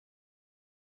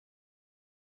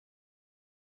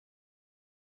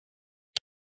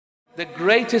The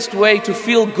greatest way to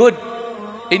feel good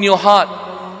in your heart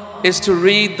is to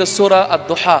read the Surah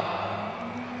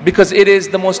Dhuha, because it is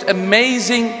the most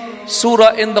amazing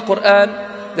surah in the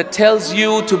Quran that tells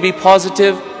you to be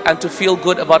positive and to feel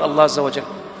good about Allah Azza wa Jal.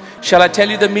 Shall I tell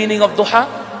you the meaning of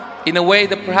Dhuha in a way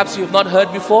that perhaps you have not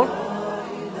heard before?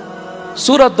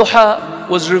 Surah Dhuha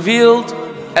was revealed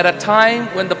at a time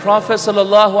when the Prophet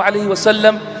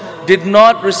ﷺ did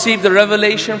not receive the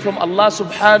revelation from Allah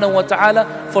subhanahu wa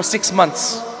ta'ala for 6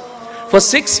 months. For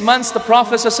 6 months the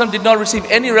Prophet ﷺ did not receive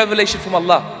any revelation from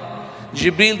Allah.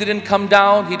 Jibreel didn't come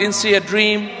down, he didn't see a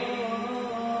dream.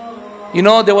 You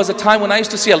know, there was a time when I used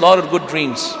to see a lot of good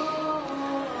dreams.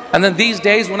 And then these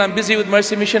days when I'm busy with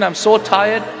Mercy Mission, I'm so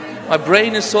tired, my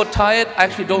brain is so tired, I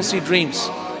actually don't see dreams.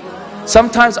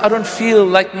 Sometimes I don't feel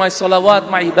like my salawat,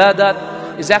 my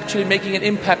ibadat is actually making an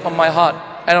impact on my heart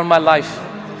and on my life.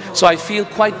 So I feel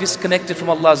quite disconnected from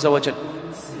Allah Azza wa Jal.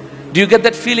 Do you get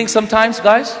that feeling sometimes,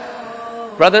 guys?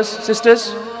 Brothers,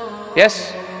 sisters?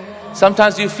 Yes?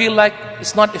 Sometimes you feel like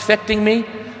it's not affecting me.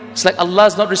 It's like Allah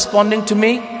is not responding to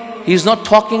me. He's not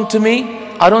talking to me.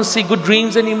 I don't see good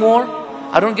dreams anymore.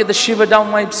 I don't get the shiver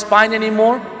down my spine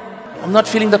anymore. I'm not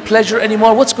feeling the pleasure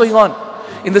anymore. What's going on?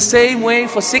 In the same way,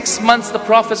 for 6 months the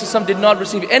Prophet ﷺ did not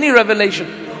receive any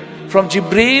revelation from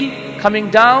Jibreel coming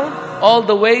down all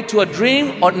the way to a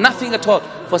dream or nothing at all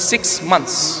for 6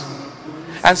 months.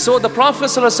 And so the Prophet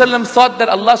ﷺ thought that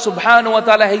Allah subhanahu wa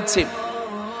ta'ala hates him.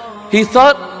 He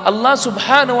thought Allah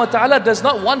subhanahu wa ta'ala does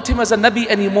not want him as a Nabi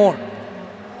anymore.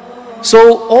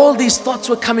 So all these thoughts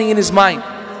were coming in his mind.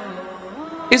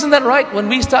 Isn't that right? When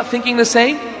we start thinking the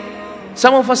same,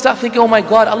 some of us start thinking, oh my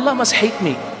God, Allah must hate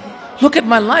me. Look at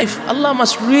my life, Allah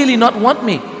must really not want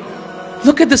me.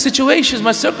 Look at the situations,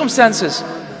 my circumstances.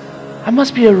 I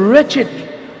must be a wretched,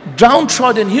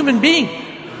 downtrodden human being.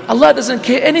 Allah doesn't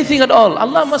care anything at all.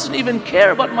 Allah mustn't even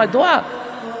care about my dua.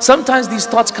 Sometimes these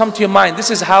thoughts come to your mind. This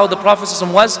is how the Prophet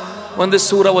was when this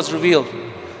surah was revealed.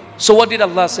 So what did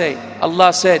Allah say?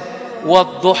 Allah said,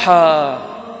 وَالضُّحَى,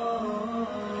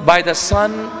 by the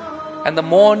sun and the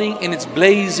morning in its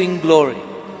blazing glory.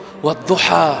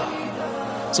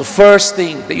 وَالضُّحَى. So first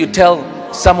thing that you tell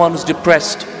someone who's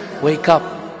depressed, wake up,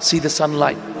 see the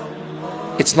sunlight.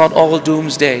 It's not all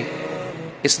doomsday.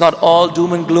 It's not all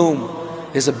doom and gloom.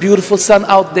 There's a beautiful sun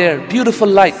out there, beautiful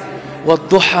light.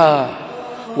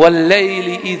 وَالضُّحَى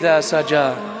وَاللَّيْلِ إِذَا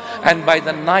سَجَى, and by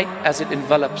the night as it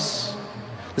envelops.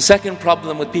 The second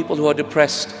problem with people who are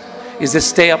depressed is they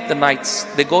stay up the nights.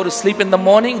 They go to sleep in the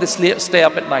morning, they stay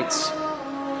up at nights.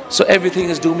 So everything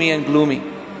is doomy and gloomy.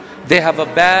 They have a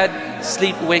bad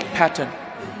sleep-wake pattern.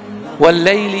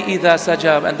 وَاللَّيْلِ إِذَا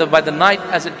سَجَى, and by the night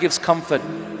as it gives comfort.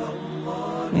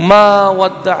 مَا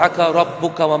وَدَّعَكَ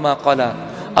رَبُّكَ وَمَا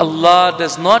قَلَى. Allah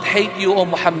does not hate you, O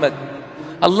Muhammad.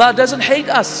 Allah doesn't hate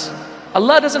us.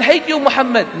 Allah doesn't hate you,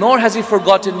 Muhammad, nor has He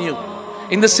forgotten you.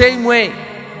 In the same way,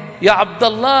 Ya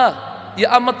Abdullah,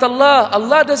 Ya Amatallah,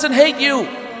 Allah doesn't hate you,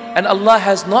 and Allah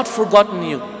has not forgotten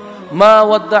you. مَا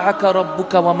وَدَّعَكَ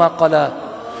رَبُّكَ وَمَا قَلَى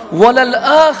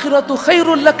وَلَلْآخِرَةُ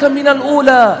خَيْرٌ لَكَ مِنَ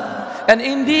الْأُولَى. And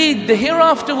indeed, the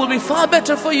hereafter will be far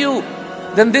better for you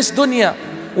than this dunya.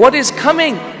 What is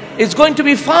coming is going to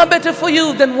be far better for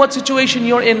you than what situation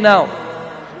you're in now.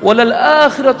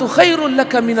 وَلَلْآخِرَةُ خَيْرٌ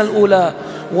لَكَ مِنَ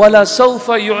الْأُولَى وَلَسَوْفَ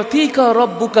يُعْتِيكَ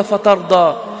رَبُّكَ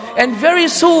فَتَرْضَى. And very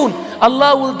soon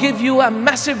Allah will give you a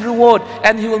massive reward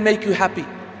and He will make you happy.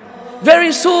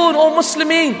 Very soon, O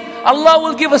Muslimin, Allah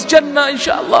will give us Jannah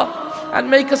inshallah and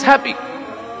make us happy.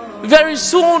 Very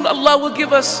soon Allah will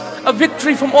give us a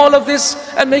victory from all of this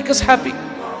and make us happy.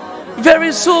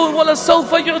 Very soon, وَلَسَوْفَ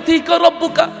يُعْتِيكَ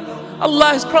رَبُّكَ. Allah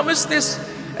has promised this,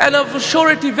 and of a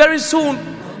surety very soon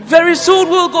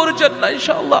we'll go to Jannah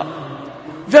inshallah.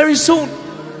 Very soon.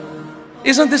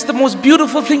 Isn't this the most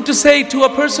beautiful thing to say to a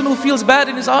person who feels bad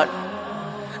in his heart?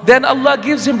 Then Allah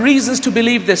gives him reasons to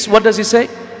believe this. What does He say?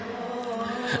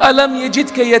 أَلَمْ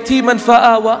يَجِدْكَ يَتِيمًا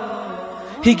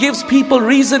فَآوَى. He gives people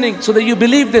reasoning so that you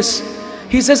believe this.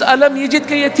 He says, أَلَمْ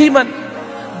يَجِدْكَ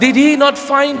يَتِيمًا. Did He not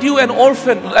find you an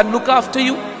orphan and look after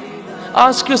you?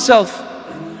 Ask yourself,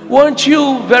 weren't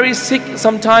you very sick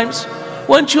sometimes?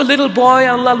 Weren't you a little boy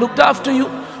and Allah looked after you?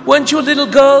 Weren't you a little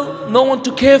girl, no one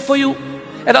to care for you,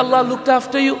 and Allah looked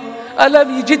after you?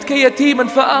 أَلَمْ يَجِدْكَ يَتِيمًا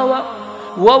فَآوَى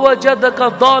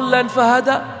وَوَجَدَكَ ضَالًّا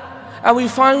فَهَدَى. And we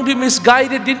found you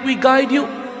misguided. Did we guide you?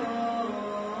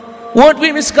 Weren't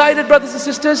we misguided, brothers and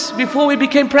sisters, before we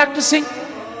became practicing?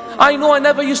 I know I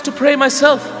never used to pray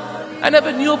myself. I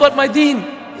never knew about my deen.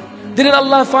 Didn't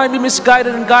Allah find me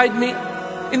misguided and guide me?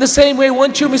 In the same way,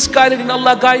 weren't you misguided and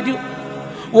Allah guide you?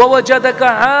 وَوَجَدَكَ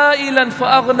عَائِلًا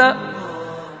فَأَغْنَى.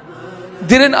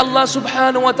 Didn't Allah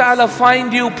subhanahu wa ta'ala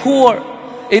find you poor,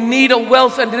 in need of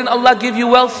wealth, and didn't Allah give you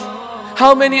wealth?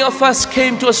 How many of us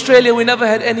came to Australia, we never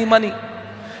had any money?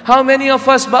 How many of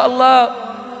us, but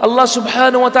Allah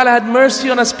subhanahu wa ta'ala had mercy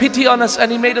on us, pity on us,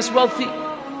 and He made us wealthy?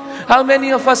 How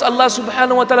many of us, Allah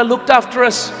subhanahu wa ta'ala looked after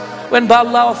us, when by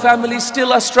Allah our families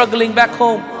still are struggling back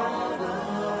home?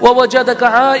 وَوَجَدَكَ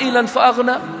عَائِلًا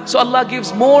فَأَغْنَى. So Allah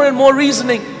gives more and more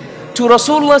reasoning to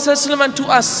Rasulullah sallallahu alaihi wasallam and to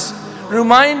us,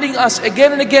 reminding us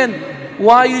again and again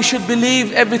why you should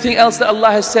believe everything else that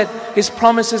Allah has said, His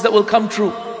promises that will come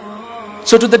true.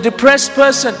 So to the depressed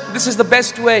person, this is the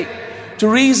best way to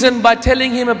reason, by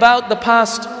telling him about the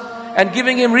past and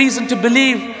giving him reason to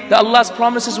believe that Allah's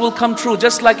promises will come true,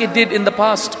 just like it did in the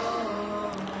past.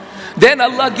 Then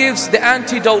Allah gives the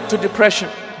antidote to depression.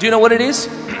 Do you know what it is?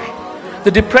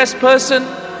 The depressed person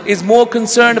is more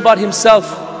concerned about himself.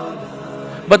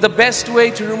 But the best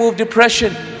way to remove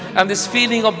depression and this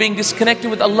feeling of being disconnected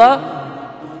with Allah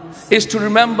is to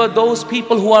remember those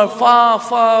people who are far,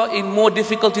 far in more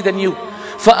difficulty than you.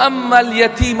 فَأَمَّا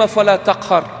الْيَتِيمَ فَلَا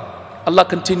تَقْهَرْ. Allah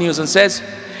continues and says,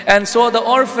 and so the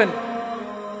orphan,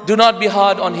 do not be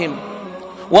hard on him.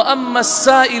 وَأَمَّا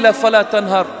السَّائِلَ فَلَا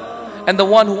تَنْهَرْ. And the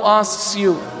one who asks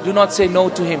you, do not say no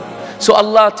to him. So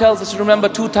Allah tells us to remember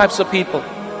two types of people.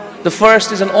 The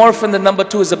first is an orphan, the number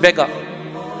two is a beggar.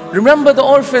 Remember the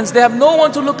orphans, they have no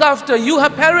one to look after. You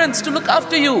have parents to look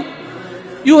after you.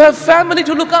 You have family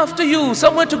to look after you,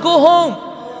 somewhere to go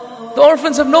home. The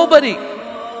orphans have nobody.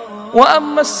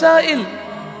 وَأَمَّا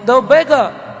السَّائِلِ. The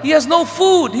beggar, he has no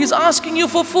food. He's asking you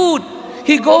for food.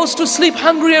 He goes to sleep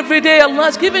hungry every day. Allah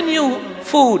has given you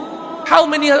food. How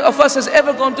many of us has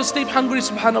ever gone to sleep hungry,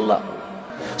 subhanallah?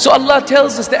 So Allah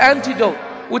tells us the antidote,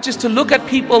 which is to look at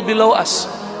people below us.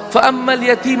 فَأَمَّا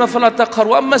الْيَتِيمَ فَلَا تَقْهَرْ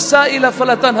وَأَمَّا السَّائِلَ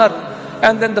فَلَا تَنْهَرْ.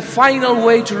 And then the final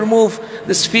way to remove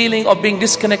this feeling of being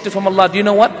disconnected from Allah, do you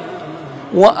know what?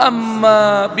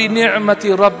 وَأَمَّا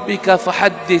بِنِعْمَةِ رَبِّكَ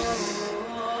فَحَدِّثْ.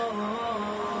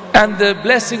 And the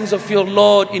blessings of your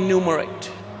Lord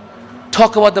enumerate.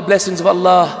 Talk about the blessings of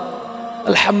Allah.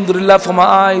 Alhamdulillah for my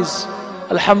eyes.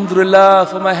 Alhamdulillah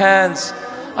for my hands.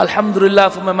 Alhamdulillah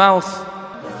for my mouth.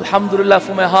 Alhamdulillah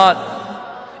for my heart.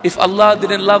 If Allah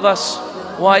didn't love us,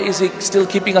 why is He still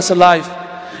keeping us alive?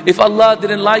 If Allah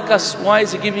didn't like us, why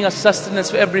is He giving us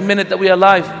sustenance for every minute that we are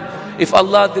alive? If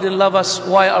Allah didn't love us,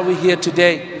 why are we here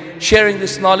today? Sharing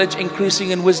this knowledge,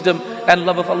 increasing in wisdom and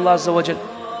love of Allah Azza wa Jal.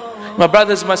 My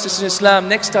brothers, my sisters in Islam,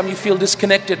 next time you feel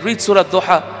disconnected, read Surat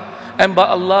Dhuha. And by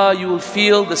Allah, you will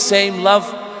feel the same love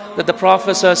that the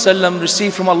Prophet ﷺ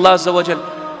received from Allah Azza wa Jal.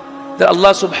 That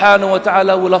Allah subhanahu wa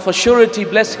ta'ala will of a surety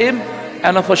bless him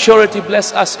and of a surety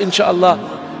bless us,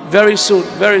 inshaAllah. Very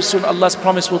soon Allah's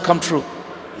promise will come true.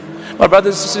 My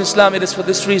brothers and sisters in Islam, it is for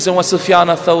this reason why Sufyan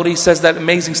al-Thawri says that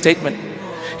amazing statement.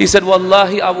 He said,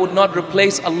 Wallahi, I would not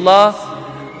replace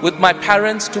Allah with my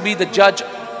parents to be the judge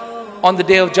on the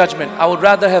day of judgment. I would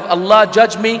rather have Allah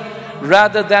judge me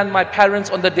rather than my parents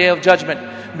on the day of judgment,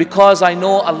 because I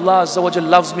know Allah Azza wa Jal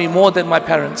loves me more than my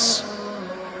parents.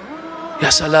 Ya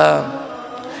salam.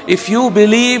 If you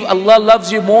believe Allah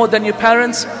loves you more than your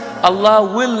parents, Allah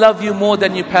will love you more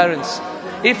than your parents.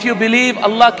 If you believe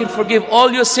Allah can forgive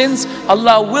all your sins,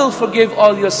 Allah will forgive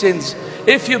all your sins.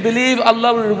 If you believe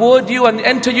Allah will reward you and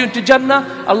enter you into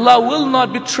Jannah, Allah will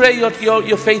not betray your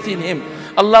faith in Him.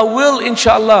 Allah will,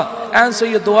 inshaAllah, answer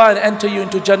your dua and enter you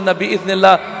into Jannah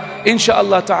bi-idhnillah,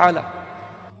 inshaAllah ta'ala.